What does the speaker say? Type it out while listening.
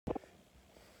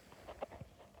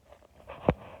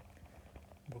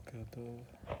בוקר טוב.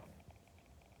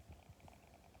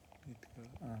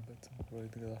 בעצם כבר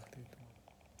התגלחתי אתמול.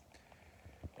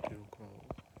 כאילו כבר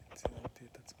צילמתי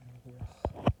את עצמי מגולח.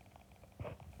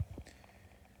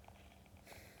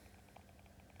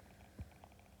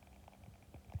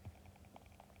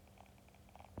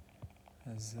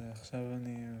 אז עכשיו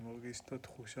אני מרגיש את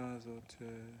התחושה הזאת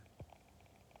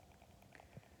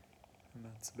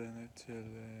מעצבנת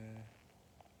של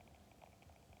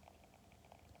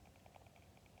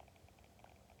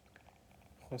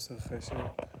חוסר חשק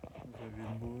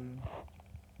ובלבול,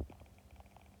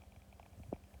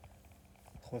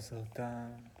 חוסר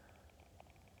טעם,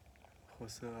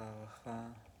 חוסר הערכה,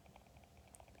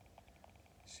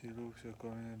 שילוב של כל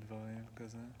מיני דברים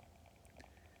כזה.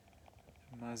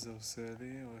 מה זה עושה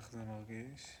לי או איך זה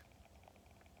מרגיש.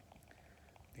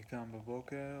 אני קם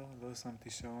בבוקר, לא שמתי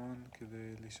שעון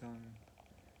כדי לישון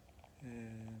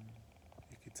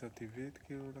יקיצה טבעית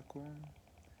כאילו לקום,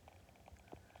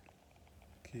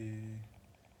 כי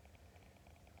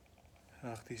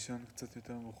הלכתי לישון קצת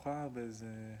יותר מאוחר,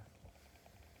 באיזה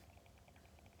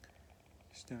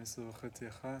 12:30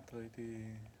 ראיתי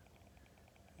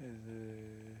איזה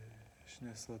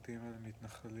 2 סרטים על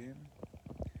מתנחלים,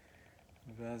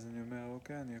 ואז אני אומר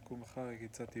אוקיי, אני אקום מחר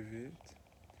יקיצה טבעית,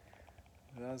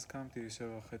 ואז קמתי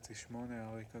 7:30-8,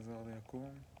 אריק עזר לי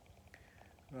לקום,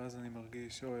 ואז אני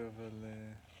מרגיש אוי, אבל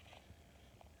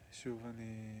שוב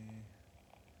אני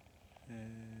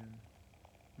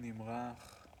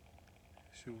נמרח,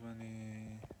 שוב אני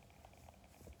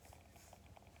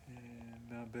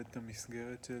מאבד את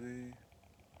המסגרת שלי.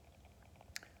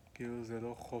 כאילו זה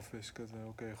לא חופש כזה,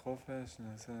 אוקיי חופש,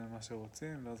 נעשה מה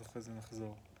שרוצים ואז אחרי זה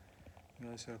נחזור.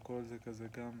 בגלל שהכל זה כזה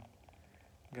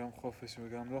גם חופש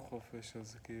וגם לא חופש,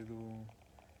 אז כאילו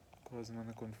כל הזמן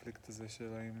הקונפליקט הזה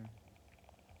של האם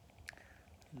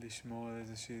לשמור על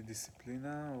איזושהי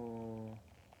דיסציפלינה או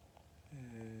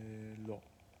לא.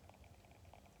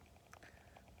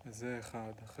 אז זה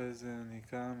אחד. אחרי זה אני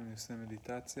קם, אני עושה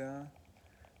מדיטציה.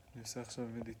 אני עושה עכשיו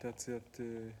מדיטציית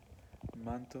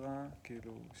מנטרה,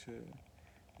 כאילו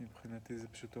שמבחינתי זה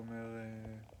פשוט אומר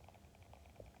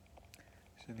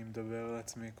שאני מדבר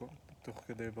לעצמי תוך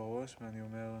כדי בראש, ואני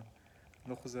אומר,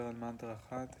 לא חוזר על מנטרה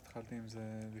אחת, התחלתי עם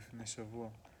זה לפני שבוע,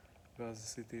 ואז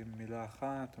עשיתי מילה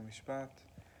אחת או משפט.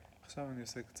 עכשיו אני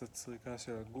עושה קצת סריקה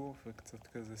של הגוף וקצת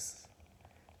כזה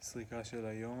סריקה של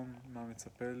היום, מה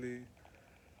מצפה לי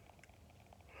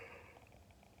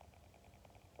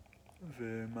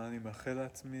ומה אני מאחל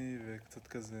לעצמי, וקצת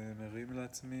כזה מרים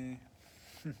לעצמי.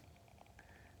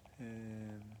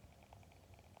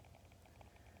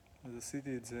 אז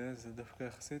עשיתי את זה, זה דווקא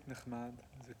יחסית נחמד,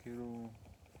 זה כאילו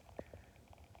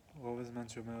רוב הזמן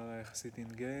שאומר יחסית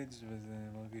אינגייג' וזה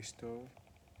מרגיש טוב.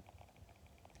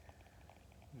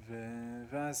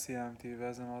 ואז סיימתי,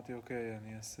 ואז אמרתי אוקיי,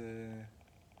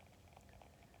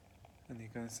 אני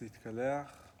אכנס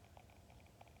להתקלח,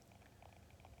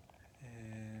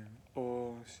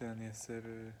 או שאני אעשה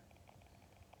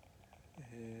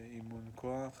אימון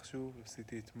כוח שוב,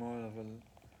 עשיתי אתמול אבל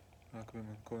רק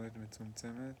במתכונת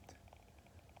מצומצמת,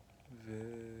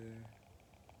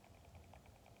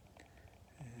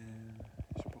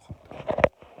 יש פה חתול.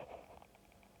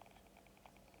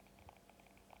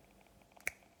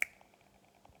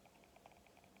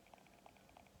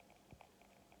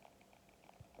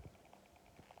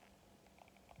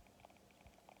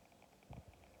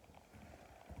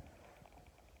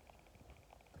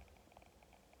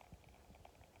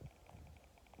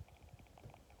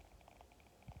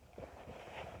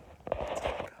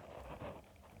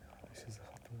 שזה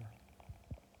חתולה.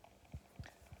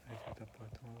 ראיתי אותה פה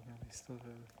אתמול גם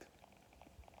מסתובבת.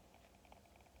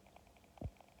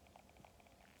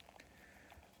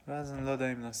 ואז אני לא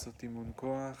יודע אם לעשות אימון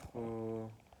כוח או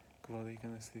כבר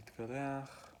להיכנס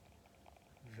להתקלח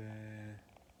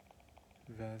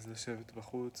ואז לשבת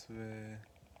בחוץ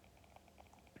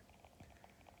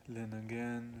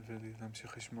ולנגן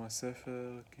ולהמשיך לשמוע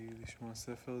ספר, כי לשמוע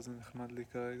ספר זה נחמד לי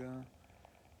כרגע.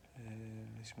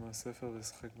 לשמוע ספר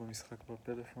ולשחק במשחק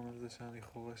בפלאפון הזה שאני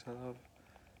חורש עליו,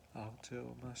 ארצ'ר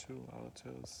או משהו,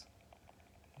 ארצ'רס.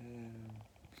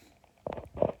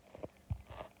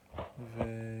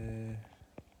 ואני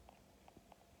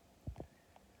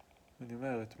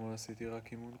אומר, אתמול עשיתי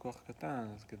רק אימון כוח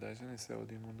קטן, אז כדאי שאני אעשה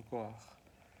עוד אימון כוח.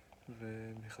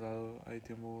 ובכלל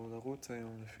הייתי אמור לרוץ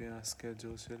היום לפי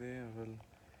הסקייג'ול שלי, אבל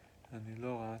אני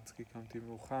לא רץ כי קמתי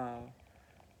מאוחר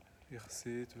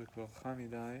יחסית וכבר חם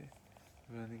מדי,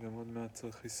 ואני גם עוד מעט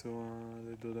צריך לנסוע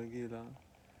לדודה גילה,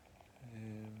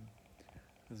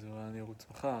 אז אולי אני ארוץ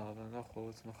מחר, אבל אני לא יכול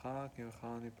לרוץ מחר כי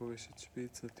מחר אני פוגש את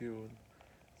שפיץ לטיול,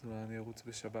 אז אולי אני ארוץ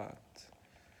בשבת,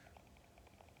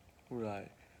 אולי.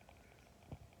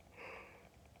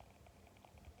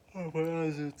 אבל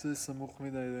אז יוצא סמוך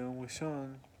מדי ליום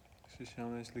ראשון,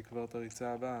 ששם יש לי כבר את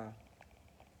הריצה הבאה.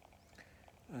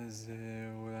 אז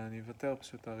אולי אני אוותר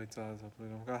פשוט הריצה הזאת,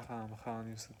 וגם ככה מחר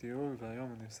אני עושה טיול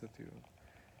והיום אני עושה טיול.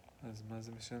 אז מה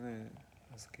זה משנה?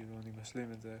 אז כאילו אני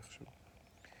משלים את זה איכשהו.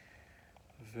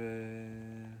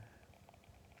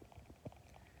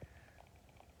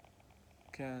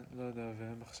 כן, לא יודע,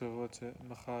 ומחשבות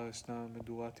שמחר ישנה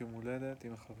מדורת יום הולדת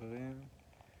עם החברים,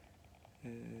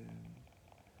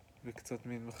 וקצת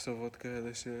מין מחשבות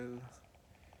כאלה של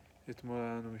אתמול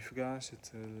היה לנו מפגש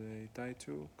אצל איתי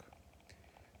צ'וק,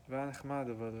 והיה נחמד,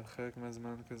 אבל חלק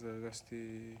מהזמן כזה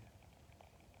הרגשתי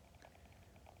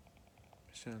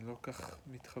שאני לא כך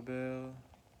מתחבר,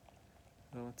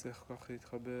 לא מצליח כל כך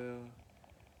להתחבר.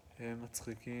 הם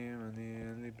מצחיקים,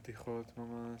 אין לי בדיחות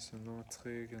ממש, אני לא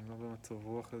מצחיק, אני לא במצב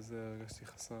רוח הזה, הרגשתי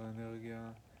חסר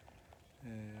אנרגיה.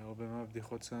 הרבה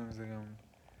מהבדיחות שלהם זה גם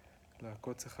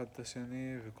לעקוץ אחד את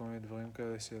השני וכל מיני דברים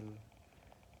כאלה של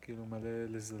כאילו מלא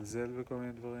לזלזל בכל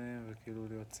מיני דברים וכאילו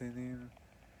להיות ציניים,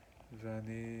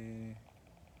 ואני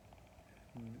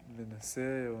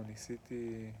מנסה או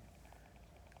ניסיתי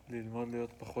ללמוד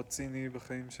להיות פחות ציני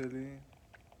בחיים שלי,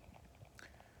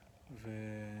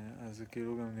 ואז זה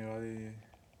כאילו גם נראה לי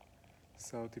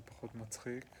עשה אותי פחות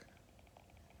מצחיק.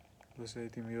 לא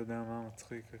שהייתי מי יודע מה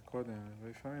מצחיק קודם, אבל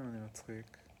לפעמים אני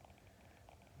מצחיק.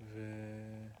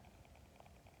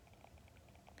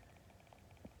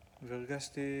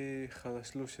 והרגשתי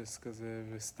חלשלושס כזה,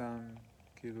 וסתם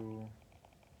כאילו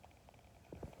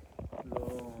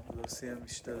לא סיים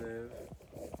משתלב,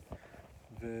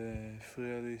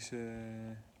 והפריע לי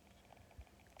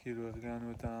שכאילו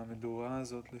ארגנו את המדורה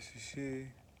הזאת לשישי,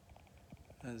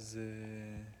 אז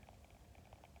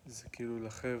זה כאילו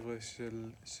לחבר'ה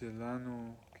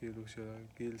שלנו, כאילו של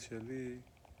הגיל שלי,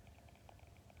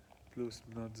 פלוס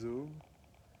בנות זוג.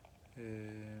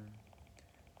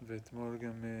 ואתמול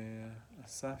גם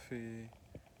אספי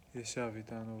ישב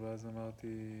איתנו, ואז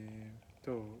אמרתי,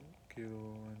 טוב,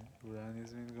 כאילו, אולי אני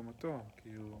אזמין גם אותו,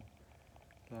 כאילו,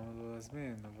 למה לא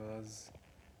להזמין? אבל אז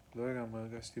לא לגמרי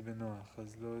הרגשתי בנוח,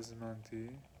 אז לא הזמנתי,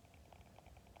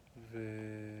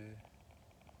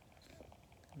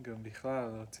 וגם בכלל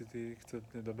רציתי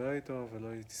קצת לדבר איתו, ולא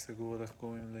הייתי סגור על איך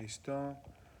קוראים לאשתו,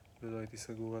 ולא הייתי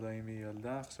סגור על האם היא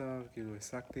ילדה עכשיו, כאילו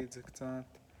הסקתי את זה קצת,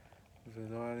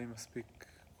 ולא היה לי מספיק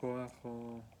כוח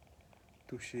או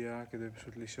תושייה כדי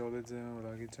פשוט לשאול את זה או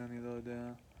להגיד שאני לא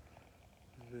יודע,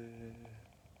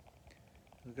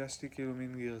 והרגשתי כאילו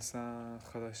מין גרסה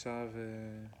חדשה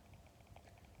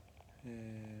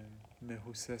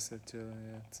ומהוססת של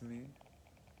עצמי.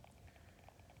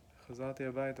 חזרתי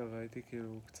הביתה והייתי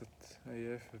כאילו קצת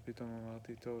עייף, ופתאום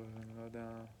אמרתי, טוב, אני לא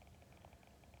יודע,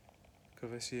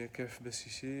 מקווה שיהיה כיף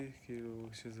בשישי, כאילו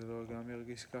שזה לא גם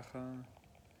ירגיש ככה,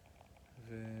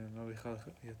 ולא בכלל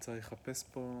יצא לחפש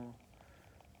פה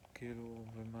כאילו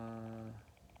ומה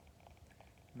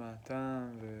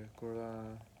הטעם וכל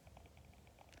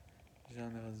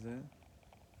הז'אנר הזה.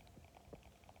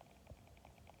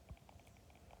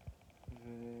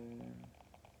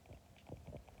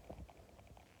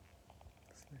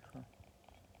 סליחה.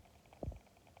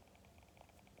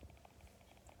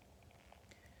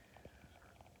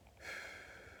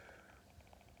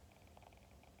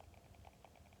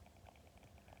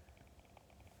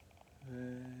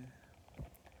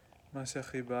 מה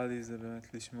שהכי בא לי זה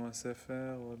באמת לשמוע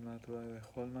ספר, עוד מעט אולי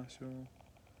לאכול משהו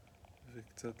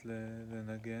וקצת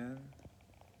לנגן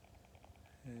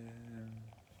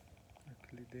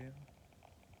הקלידים,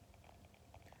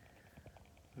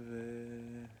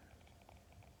 ואני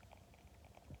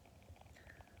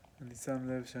שם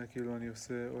לב שכאילו אני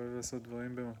אוהב לעשות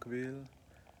דברים במקביל.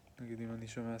 נגיד אם אני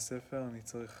שומע ספר אני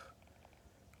צריך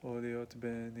או להיות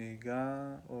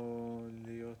בנהיגה או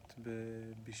להיות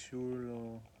בבישול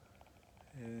או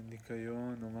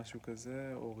ניקיון או משהו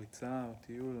כזה, או ריצה או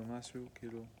טיול או משהו,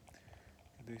 כאילו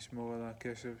כדי לשמור על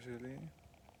הקשב שלי.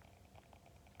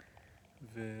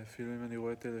 ואפילו אם אני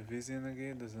רואה טלוויזיה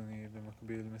נגיד, אז אני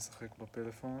במקביל משחק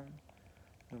בפלאפון,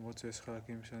 למרות שיש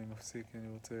חלקים שאני מפסיק כי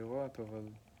אני רוצה לראות, אבל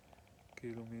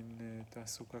כאילו מין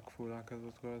תעסוקה כפולה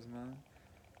כזאת כל הזמן.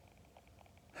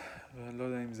 ואני לא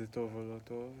יודע אם זה טוב או לא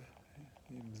טוב,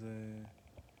 אם זה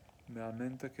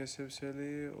מאמן את הקשב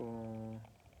שלי או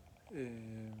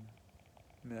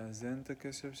מאזן את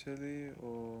הקשב שלי,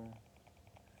 או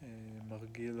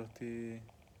מרגיל אותי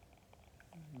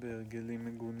בהרגלים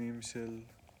מגונים של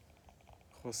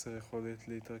חוסר יכולת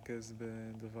להתרכז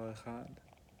בדבר אחד.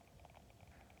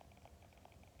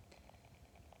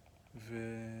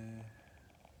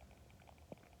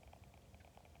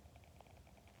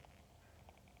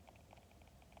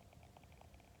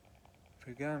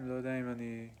 וגם לא יודע אם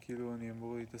אני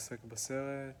אמור להתעסק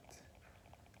בסרט,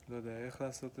 לא יודע איך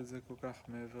לעשות את זה כל כך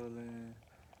מעבר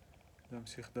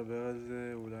להמשיך לדבר על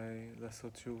זה, אולי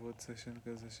לעשות שוב עוד סשן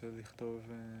כזה של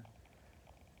לכתוב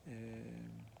אה,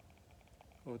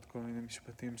 עוד כל מיני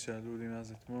משפטים שעלו לי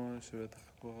מאז אתמול, שבטח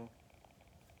כבר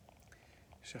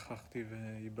שכחתי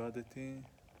ואיבדתי,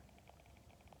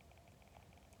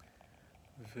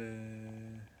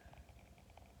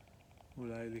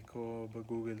 ואולי לקרוא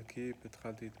בגוגל קיפ,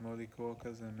 התחלתי אתמול לקרוא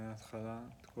כזה מההתחלה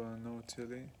את כל הנוט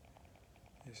שלי,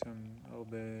 יש שם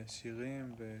הרבה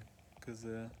שירים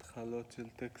וכזה התחלות של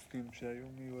טקסטים שהיו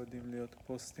מיועדים להיות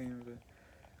פוסטים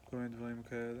וכל מיני דברים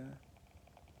כאלה.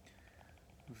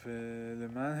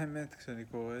 ולמען האמת, כשאני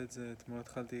קורא את זה, אתמול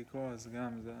התחלתי לקרוא, אז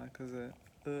גם זה היה כזה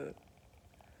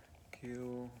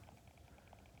כאילו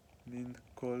מין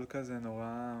קול כזה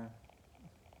נורא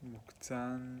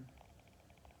מוקצן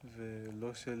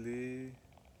ולא שלי,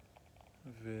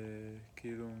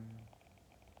 וכאילו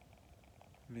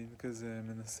מין כזה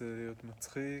מנסה להיות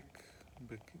מצחיק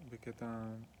בקטע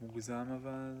מוגזם,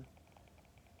 אבל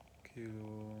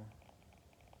כאילו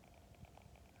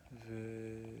ואני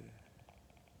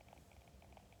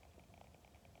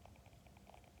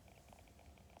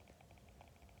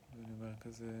אומר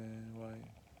כזה, וואי,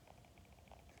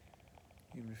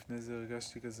 אם לפני זה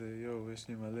הרגשתי כזה, יש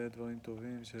לי מלא דברים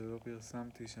טובים שלא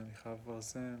פרסמתי, שאני חייב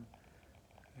לפרסם,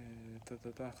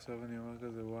 עכשיו אני אומר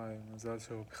כזה, וואי, מזל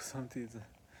שלא פרסמתי את זה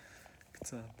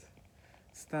קצת.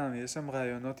 סתם, יש שם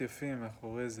רעיונות יפים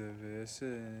מאחורי זה, ויש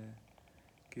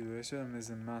כאילו יש שם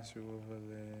איזה משהו,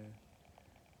 אבל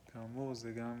כאמור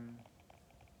זה גם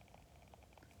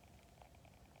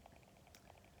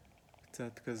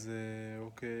קצת כזה,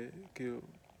 אוקיי, כאילו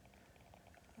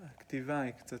הכתיבה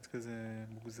היא קצת כזה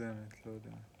מוגזמת, לא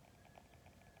יודע.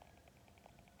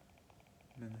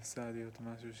 מנסה להיות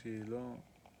משהו שהיא לא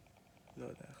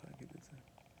יודע איך להגיד את זה.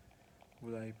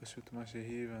 אולי היא פשוט מה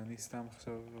שהיא, ואני סתם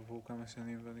עכשיו עברו כמה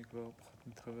שנים ואני כבר פחות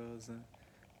מתחבר לזה.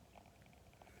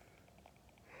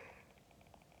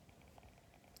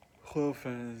 בכל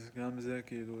אופן, אז גם זה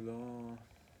כאילו לא...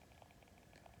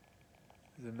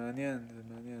 זה מעניין.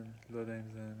 לא יודע אם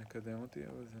זה מקדם אותי,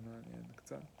 אבל זה מעניין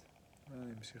קצת.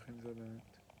 ואני אמשיך עם זה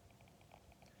באמת.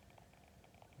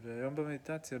 והיום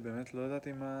במדיטציה באמת לא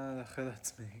ידעתי מה לאחל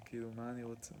לעצמי, כאילו מה אני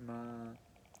רוצה,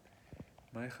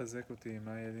 מה יחזק אותי,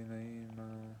 מה יהיה לי נעים,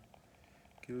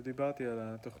 כאילו דיברתי על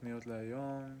התוכניות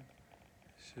להיום,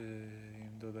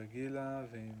 שעם דודה גילה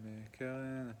ועם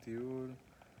קרן, הטיול,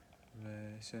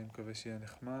 ושאני מקווה שיהיה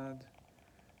נחמד,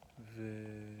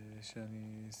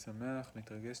 ושאני שמח,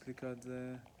 מתרגש לקראת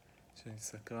זה, שאני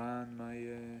סקרן מה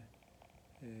יהיה,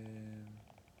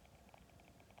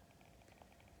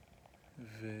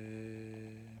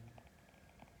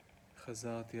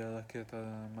 וחזרתי על הקטע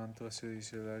המנטרה שלי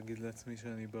של להגיד לעצמי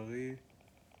שאני בריא.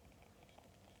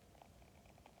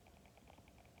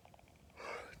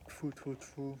 טפו טפו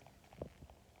טפו.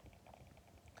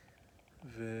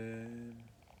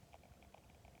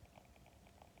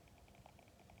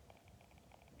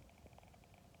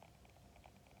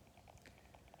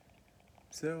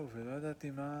 זהו, ולא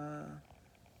ידעתי מה...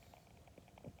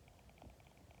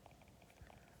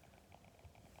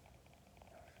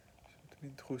 פשוט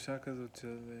מין תחושה כזאת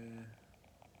של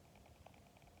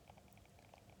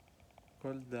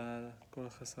כל דל, כל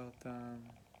חסר טעם.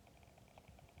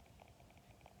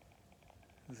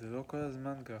 זה לא כל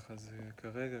הזמן ככה, זה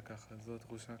כרגע ככה, זו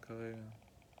התחושה כרגע.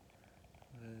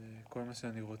 וכל מה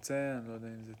שאני רוצה, אני לא יודע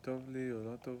אם זה טוב לי או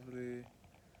לא טוב לי.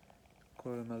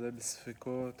 הכל מלא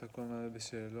בספקות, הכל מלא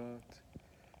בשאלות.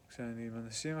 כשאני עם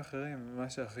אנשים אחרים, מה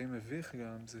שהכי מביך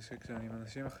גם, זה שכשאני עם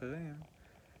אנשים אחרים,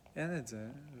 אין את זה,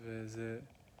 וזה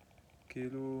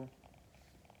כאילו...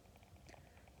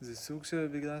 זה סוג של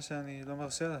בגלל שאני לא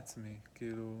מרשה לעצמי,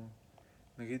 כאילו...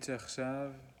 נגיד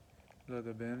שעכשיו, לא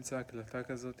יודע, באמצע הקלטה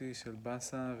כזאת של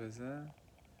באסה וזה,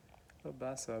 לא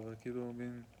באסה, אבל כאילו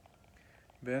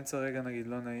באמצע רגע נגיד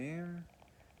לא נעים,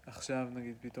 עכשיו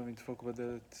נגיד פתאום ידפוק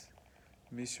בדלת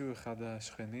מישהו, אחד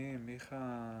השכנים,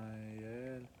 מיכה,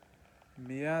 יעל,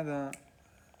 מיד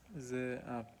זה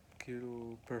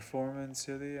כאילו פרפורמנס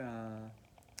שלי,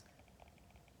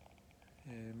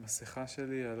 המסכה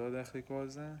שלי, אני לא יודע איך לקרוא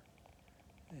לזה,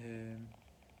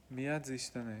 מיד זה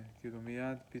ישתנה, כאילו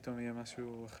מיד פתאום יהיה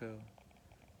משהו אחר.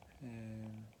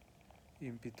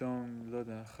 אם פתאום, לא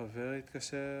יודע, חבר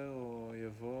יתקשר, או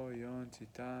יבוא, יון,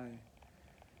 צ'יטאי,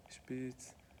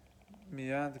 שפיץ,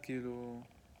 מיד כאילו...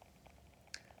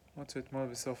 עוד שאתמול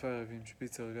בסוף הערב עם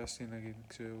שפיץ הרגשתי, נגיד,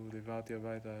 כשהוא ליווה אותי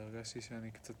הביתה, הרגשתי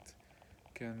שאני קצת,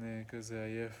 כן, כזה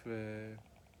עייף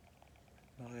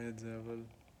ומראה את זה, אבל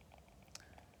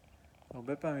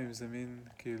הרבה פעמים זה מין,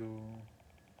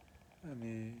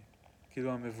 אני,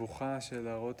 המבוכה של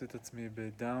להראות את עצמי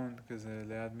בדאון כזה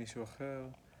ליד מישהו אחר,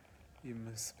 עם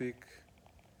מספיק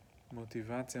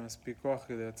מוטיבציה, מספיק כוח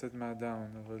כדי לצאת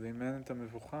מהדאון, אבל אם אין את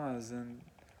המבוכה, אז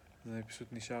אני פשוט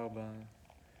נשאר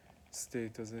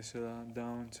בסטייט הזה של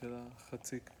הדאון, של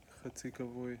החצי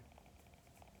כבוי.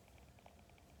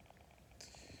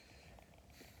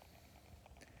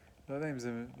 לא יודע אם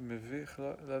זה מביך,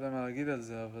 לא יודע מה להגיד על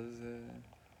זה, אבל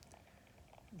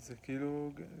זה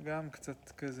גם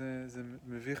קצת כזה, זה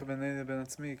מביך ביני לבין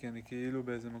עצמי, כי אני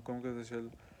באיזה מקום כזה של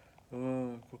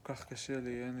כל כך קשה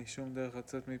לי, אין לי שום דרך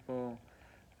לצאת מפה,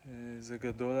 זה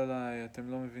גדול עליי,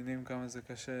 אתם לא מבינים כמה זה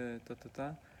קשה,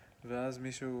 טה. ואז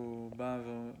מישהו בא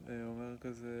ואומר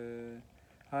כזה,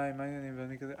 היי, מה העניינים?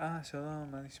 ואני כזה,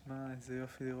 שלום, מה נשמע? איזה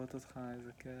יופי לראות אותך,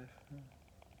 איזה כיף.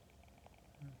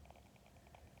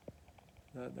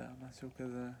 לא יודע, משהו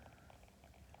כזה.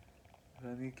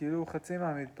 ואני חצי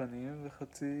מעמיד פנים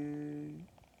וחצי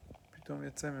פתאום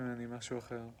יוצא ממני משהו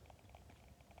אחר.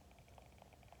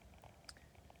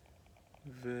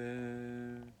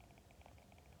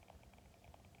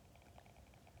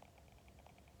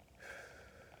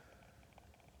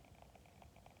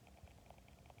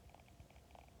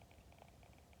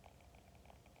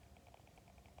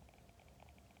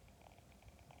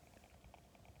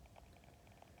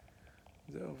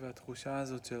 זהו, והתחושה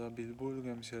הזאת של הבלבול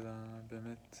גם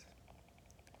באמת,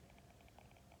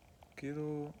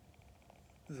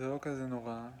 זה לא כזה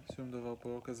נורא, שום דבר פה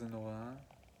לא כזה נורא,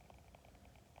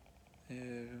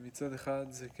 ומצד אחד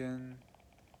זה כן,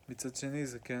 מצד שני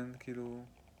זה כן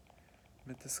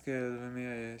מתסכל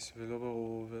ומייאש ולא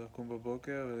ברור, ולקום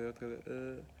בבוקר ולהיות כזה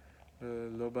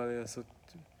ולא בא לי לעשות,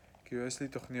 יש לי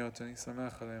תוכניות שאני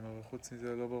שמח עליהן, אבל חוץ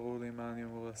מזה לא ברור לי מה אני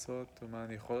אמור לעשות, או מה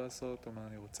אני יכול לעשות, או מה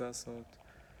אני רוצה לעשות.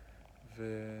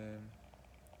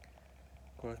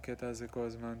 וכל הקטע הזה כל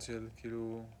הזמן של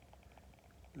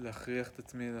להכריח את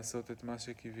עצמי לעשות את מה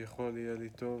שכביכול יהיה לי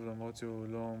טוב, למרות שהוא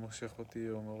לא מושך אותי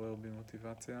או מעורר בי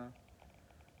מוטיבציה,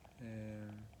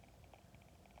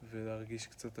 ולהרגיש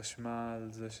קצת אשמה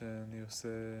על זה שאני עושה,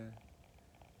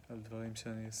 על דברים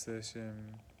שאני עושה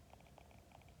שהם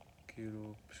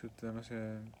פשוט זה מה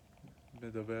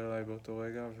שמדבר אליי באותו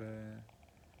רגע,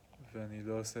 ואני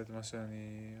לא עושה את מה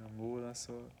שאני אמור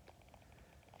לעשות.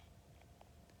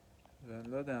 ואני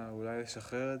לא יודע, אולי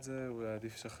לשחרר את זה, אולי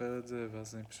עדיף לשחרר את זה,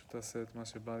 ואז אני פשוט אעשה את מה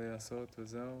שבא לי לעשות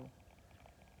וזהו.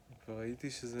 כבר ראיתי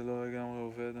שזה לא לגמרי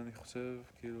עובד, אני חושב,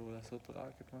 לעשות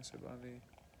רק את מה שבא לי.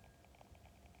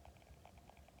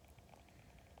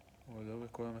 או לא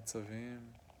בכל המצבים.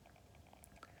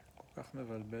 כל כך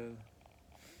מבלבל.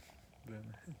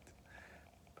 באמת.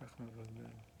 כל כך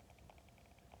מבלבל.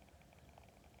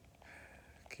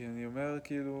 כי אני אומר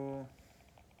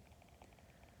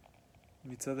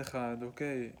מצד אחד,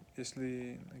 אוקיי, יש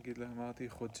לי, נגיד, אמרתי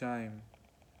חודשיים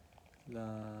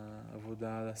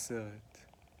לעבודה על הסרט.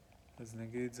 אז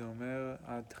נגיד זה אומר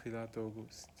עד תחילת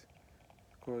אוגוסט.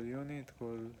 כל יוני, את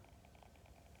כל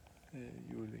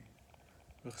יולי.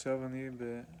 ועכשיו אני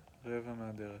ברבע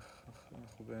מהדרך,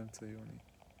 אנחנו באמצע יוני.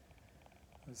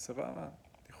 אז סבבה, אני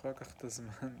יכול לקחת את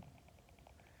הזמן.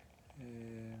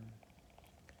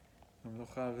 אני לא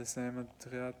חייב לסיים עד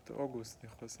תחילת אוגוסט,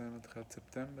 אני יכול לסיים עד תחילת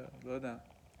ספטמבר, לא יודע.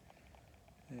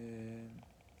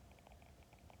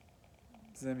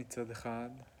 זה מצד אחד.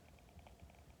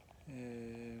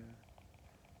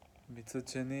 מצד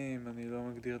שני, אם אני לא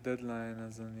מגדיר דדליין,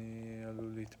 אז אני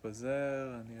עלול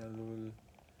להתפזר, אני עלול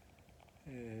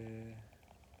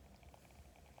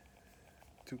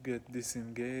to get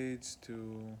disengaged,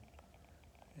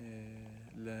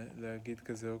 להגיד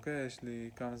כזה, אוקיי, יש לי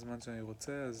כמה זמן שאני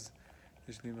רוצה, אז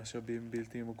יש לי משאבים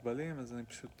בלתי מוגבלים, אז אני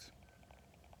פשוט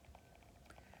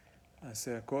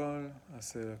אעשה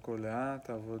הכל לאט,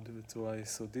 אעבוד בצורה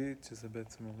יסודית, שזה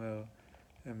בעצם אומר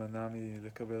אמנע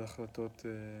מלקבל החלטות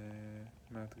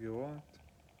מאתגרות.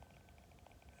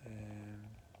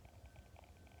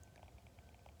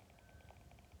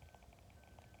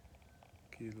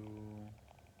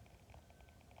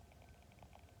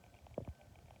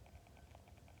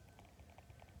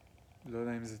 לא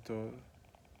יודע אם זה טוב.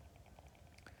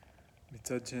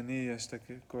 מצד שני יש את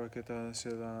כל הקטע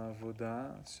של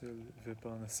העבודה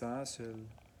ופרנסה של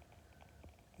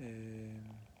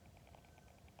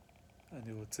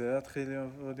אני רוצה להתחיל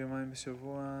לעבוד יומיים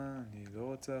בשבוע, אני לא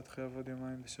רוצה להתחיל לעבוד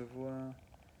יומיים בשבוע,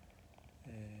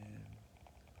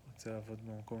 רוצה לעבוד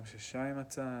במקום ששי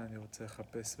מצא, אני רוצה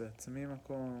לחפש בעצמי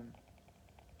מקום.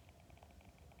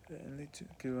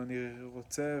 אני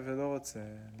רוצה ולא רוצה,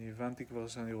 אני הבנתי כבר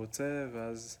שאני רוצה,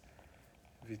 ואז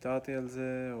ויתרתי על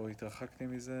זה, או התרחקתי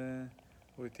מזה,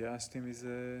 או התייאשתי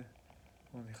מזה,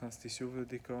 או נכנסתי שוב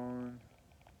לדיכאון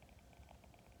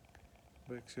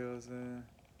בהקשר הזה.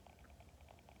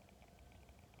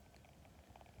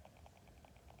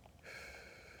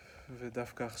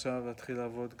 ודווקא עכשיו להתחיל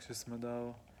לעבוד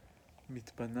כשסמדר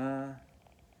מתפנה,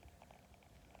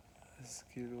 אז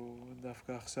כאילו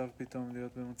דווקא עכשיו פתאום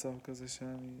להיות במצב כזה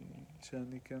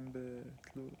שאני כן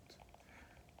בתלות.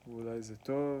 ואולי זה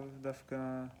טוב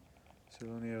דווקא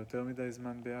שלא נהיה יותר מדי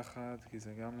זמן ביחד, כי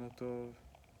זה גם לא טוב.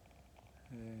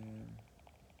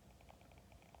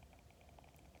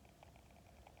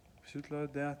 פשוט לא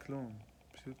יודע כלום.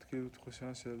 פשוט כאילו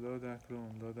תחושה של לא יודע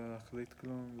כלום, לא יודע להחליט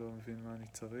כלום, לא מבין מה אני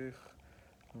צריך,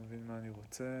 לא מבין מה אני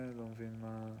רוצה, לא מבין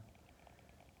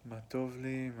מה טוב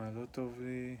לי, מה לא טוב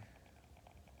לי.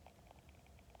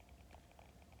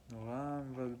 נורא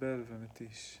מבלבל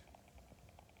ומתיש.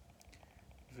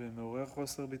 ומעורר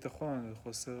חוסר ביטחון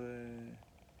וחוסר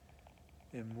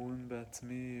אמון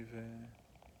בעצמי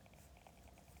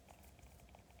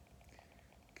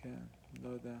כן, לא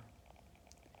יודע.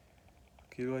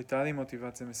 כאילו הייתה לי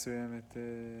מוטיבציה מסוימת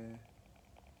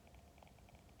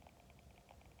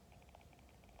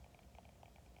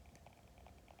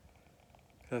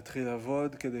להתחיל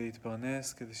לעבוד כדי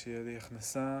להתפרנס, כדי שיהיה לי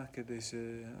הכנסה, כדי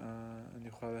שאני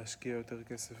אוכל להשקיע יותר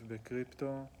כסף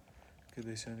בקריפטו,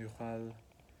 כדי שאני אוכל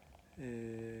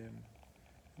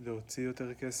להוציא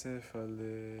יותר כסף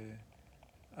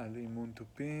על אימון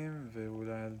תופים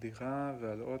ואולי על דירה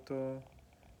ועל אוטו,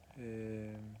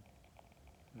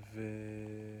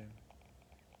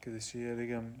 וכדי שיהיה לי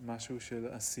גם משהו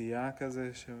של עשייה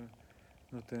כזה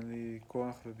שנותן לי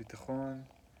כוח וביטחון.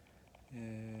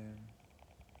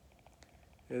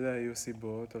 אלה היו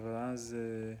סיבות, אבל אז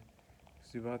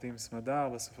כשדיברתי עם סמדר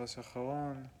בסופש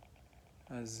האחרון,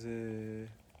 אז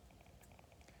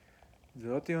זה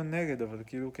לא טיעון נגד, אבל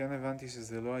כאילו כן הבנתי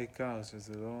שזה לא העיקר,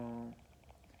 שזה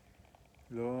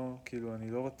לא, כאילו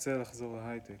אני לא רוצה לחזור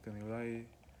להייטק, אני אולי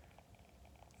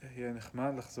יהיה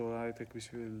נחמד לחזור להייטק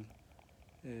בשביל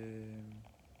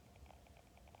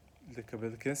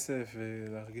לקבל כסף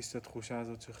ולהרגיש את התחושה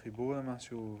הזאת של חיבור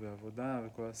למשהו ועבודה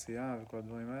וכל עשייה וכל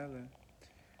הדברים האלה.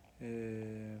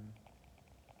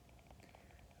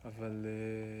 אבל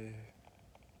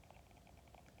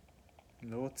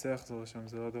לא רוצה לחזור לשם,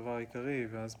 זה לא הדבר העיקרי,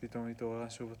 ואז פתאום התעוררה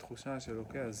שוב התחושה של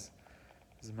אוקיי, אז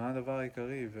מה הדבר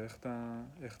העיקרי, ואיך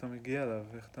אתה מגיע אליו,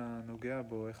 איך אתה נוגע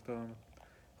בו, איך אתה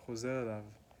חוזר אליו.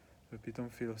 ופתאום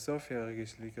פילוסופיה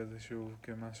הרגיש לי כזה שוב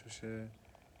כמשהו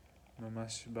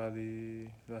שממש בא לי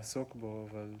לעסוק בו,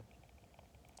 אבל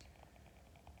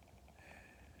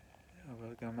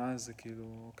גם אז זה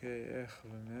כאילו אוקיי, איך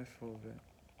ומאיפה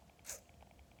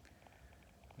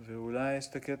ואולי יש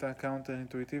את הקטע הקאונטר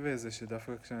אינטואיטיבי הזה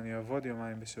שדווקא כשאני אעבוד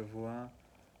יומיים בשבוע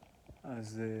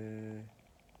אז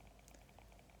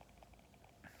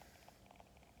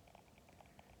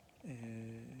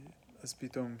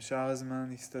פתאום שאר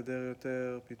הזמן יסתדר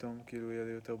יותר, פתאום כאילו יהיה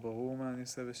לי יותר ברור מה אני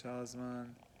עושה בשאר הזמן.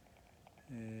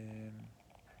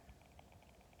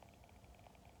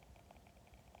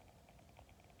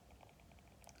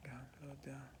 גם לא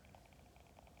יודע.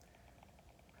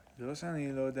 זה לא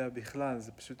שאני לא יודע בכלל,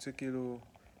 זה פשוט שכאילו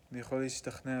אני יכול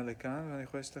להשתכנע לכאן ואני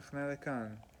יכול להשתכנע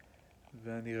לכאן.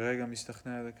 ואני רגע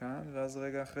משתכנע לכאן ואז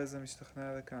רגע אחרי זה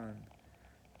משתכנע לכאן.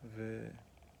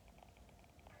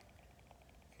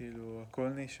 כאילו הכל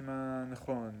נשמע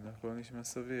נכון, הכל נשמע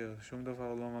סביר, שום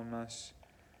דבר לא ממש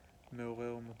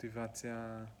מעורר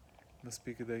מוטיבציה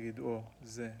מספיק כדי להגיד,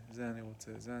 זה אני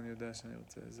רוצה, זה אני יודע שאני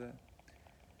רוצה, זה.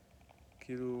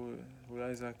 כאילו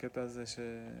אולי זה הקטע הזה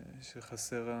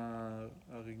שחסר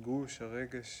הריגוש,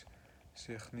 הרגש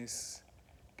שיכניס,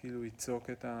 כאילו ייצוק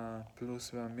את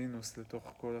הפלוס והמינוס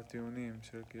לתוך כל הטיעונים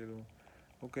של כאילו,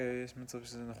 אוקיי, יש מצב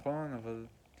שזה נכון, אבל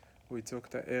הוא ייצוק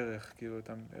את הערך, כאילו את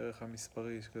הערך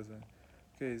המספרי שכזה.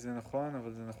 אוקיי, זה נכון,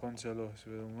 אבל זה נכון 3,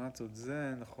 ולעומת זאת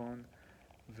זה נכון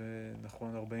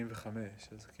ונכון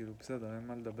 45, אז כאילו בסדר, אין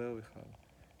מה לדבר בכלל.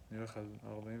 אני הולך על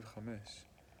 45.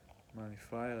 מה, אני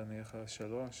פרייר, אני הולך על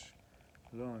 3?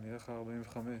 לא, אני הולך על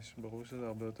 45, ברור שזה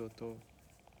הרבה יותר טוב.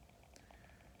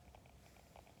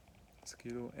 אז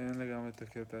כאילו אין לגמרי את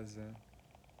הקטע הזה.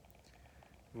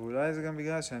 ואולי זה גם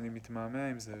בגלל שאני מתמהמה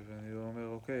עם זה, ואני לא אומר,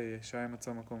 אוקיי, שי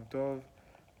מצא מקום טוב,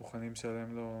 מוכנים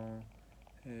לשלם לו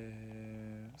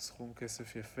סכום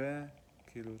כסף יפה,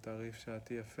 כאילו תעריף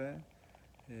שעתי יפה,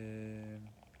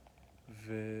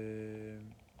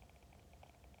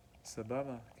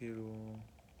 וסבבה, כאילו,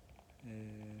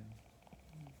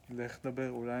 לך דבר,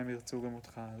 אולי הם ירצו גם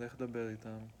אותך, לך דבר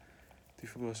איתם,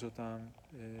 תפגוש אותם,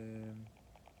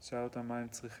 שאל אותם מה הם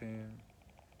צריכים,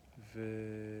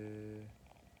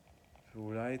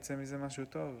 ואולי יצא מזה משהו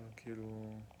טוב,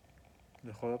 כאילו,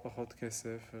 לכל הפחות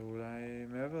כסף, ואולי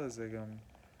מעבר לזה גם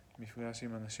מפגש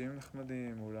עם אנשים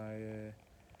נחמדים, אולי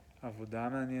עבודה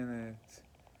מעניינת,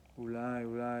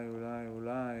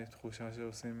 אולי תחושה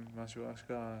שעושים משהו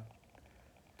אשכרה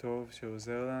טוב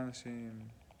שעוזר לאנשים,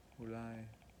 אולי.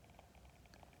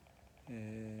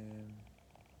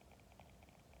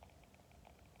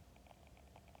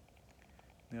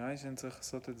 נראה לי שאני צריך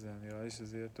לעשות את זה, נראה לי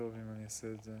שזה יהיה טוב אם אני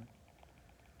אעשה את זה.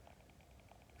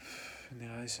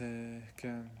 נראה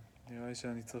לי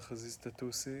שאני צריך להזיז את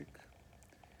הטוסיק,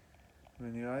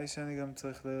 ונראה לי שאני גם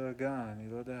צריך להירגע,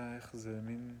 אני לא יודע איך זה,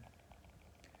 מין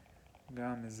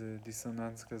גם איזה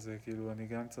דיסוננס כזה, כאילו אני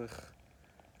גם צריך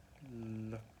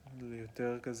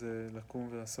יותר כזה לקום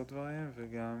ולעשות דברים,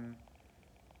 וגם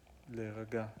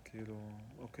להירגע, כאילו,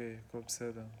 אוקיי, הכל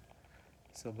בסדר,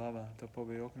 סבבה, אתה פה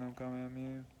ביוקנעם כמה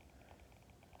ימים,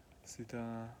 עשית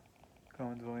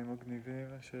כמה דברים מגניבים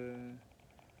שלא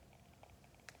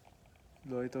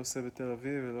היית עושה בתל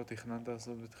אביב ולא תכננת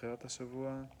לעשות בתחילת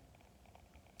השבוע.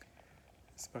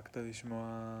 הספקת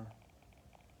לשמוע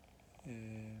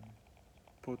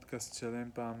פודקאסט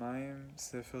שלם פעמיים,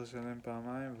 ספר שלם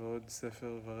פעמיים ועוד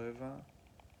ספר ורבע.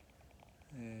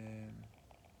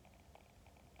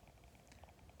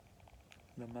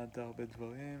 למדת הרבה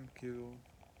דברים, כאילו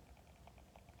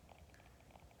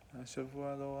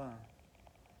השבוע לא רע.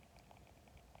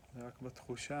 זה רק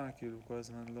בתחושה, כאילו כל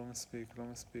הזמן לא מספיק,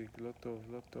 לא טוב,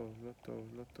 זה לא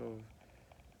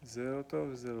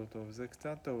טוב, זה לא טוב, זה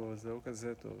קצת טוב, אבל זה לא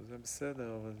כזה טוב, זה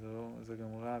בסדר, אבל זה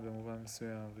גם רע במובן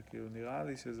מסוים, וכאילו נראה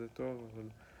לי שזה טוב, אבל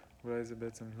אולי זה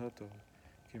בעצם לא טוב,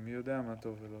 כי מי יודע מה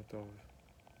טוב ולא טוב.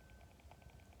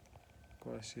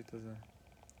 כל השיט הזה.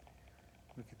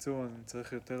 בקיצור, אני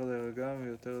צריך יותר להירגע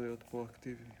ויותר להיות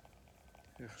פרואקטיבי,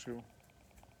 איכשהו.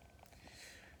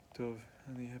 טוב,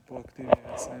 אני אהיה פרואקטיבי,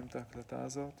 אסיים את ההקלטה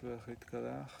הזאת ואיך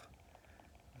להתקלח,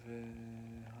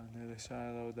 ואענה לשי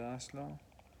על ההודעה שלו,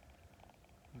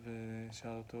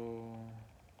 ושאל אותו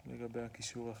לגבי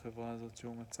הקישור לחברה הזאת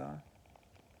שהוא מצא,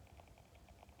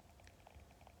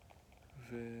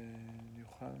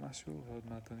 ונאכל משהו, ועוד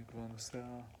מעט אני כבר נוסע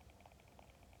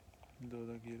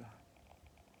דודה גילה.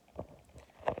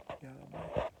 יאללה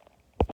ביי.